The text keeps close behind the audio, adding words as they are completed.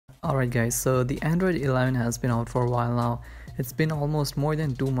Alright guys, so the Android 11 has been out for a while now. It's been almost more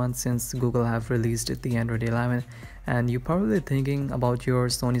than 2 months since Google have released the Android 11, and you're probably thinking about your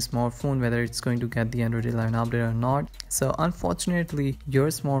Sony smartphone whether it's going to get the Android 11 update or not. So unfortunately your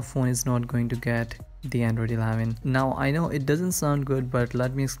smartphone is not going to get the Android 11. Now I know it doesn't sound good, but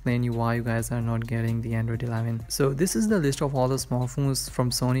let me explain you why you guys are not getting the Android 11. So this is the list of all the smartphones from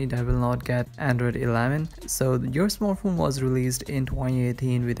Sony that will not get Android 11. So your smartphone was released in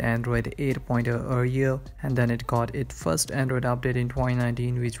 2018 with Android 8.0 earlier, and then it got its first Android update in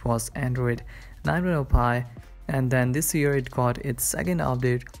 2019, which was Android 9.0 Pie, and then this year it got its second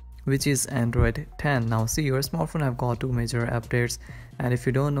update, which is Android 10. Now see, your smartphone have got two major updates, and if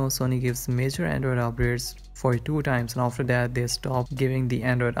you don't know, Sony gives major Android updates for 2 times, and after that they stop giving the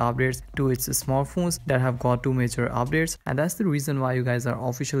Android updates to its smartphones that have got 2 major updates, and that's the reason why you guys are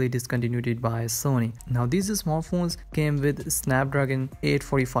officially discontinued it by Sony. Now these smartphones came with Snapdragon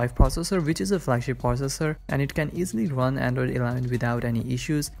 845 processor, which is a flagship processor, and it can easily run Android 11 without any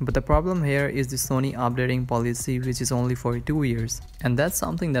issues. But the problem here is the Sony updating policy, which is only for 2 years, and that's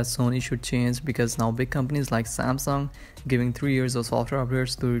something that Sony should change, because now big companies like Samsung giving 3 years of software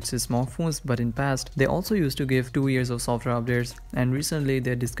updates to its smartphones, but in past they also used to give 2 years of software updates, and recently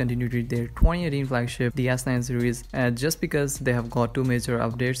they discontinued their 2018 flagship, the S9 series, just because they have got 2 major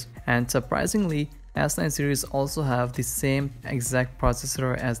updates. And surprisingly, S9 series also have the same exact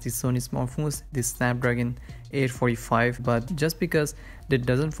processor as the Sony smartphones, the Snapdragon 845, but just because it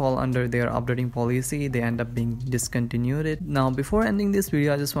doesn't fall under their updating policy, they end up being discontinued. Now before ending this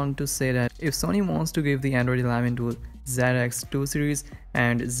video, I just want to say that if Sony wants to give the Android 11 to ZX2 series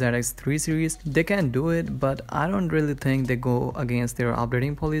and ZX3 series, they can do it, but I don't really think they go against their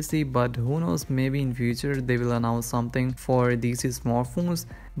updating policy. But who knows, maybe in future they will announce something for these smartphones.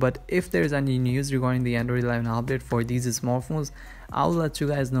 But if there's any news regarding the Android 11 update for these smartphones, I'll let you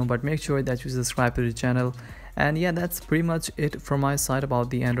guys know, but make sure that you subscribe to the channel. And yeah, that's pretty much it from my side about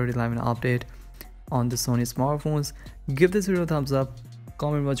the Android 11 update on the Sony smartphones. Give this video a thumbs up,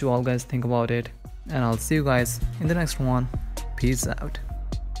 comment what you all guys think about it, and I'll see you guys in the next one. Peace out.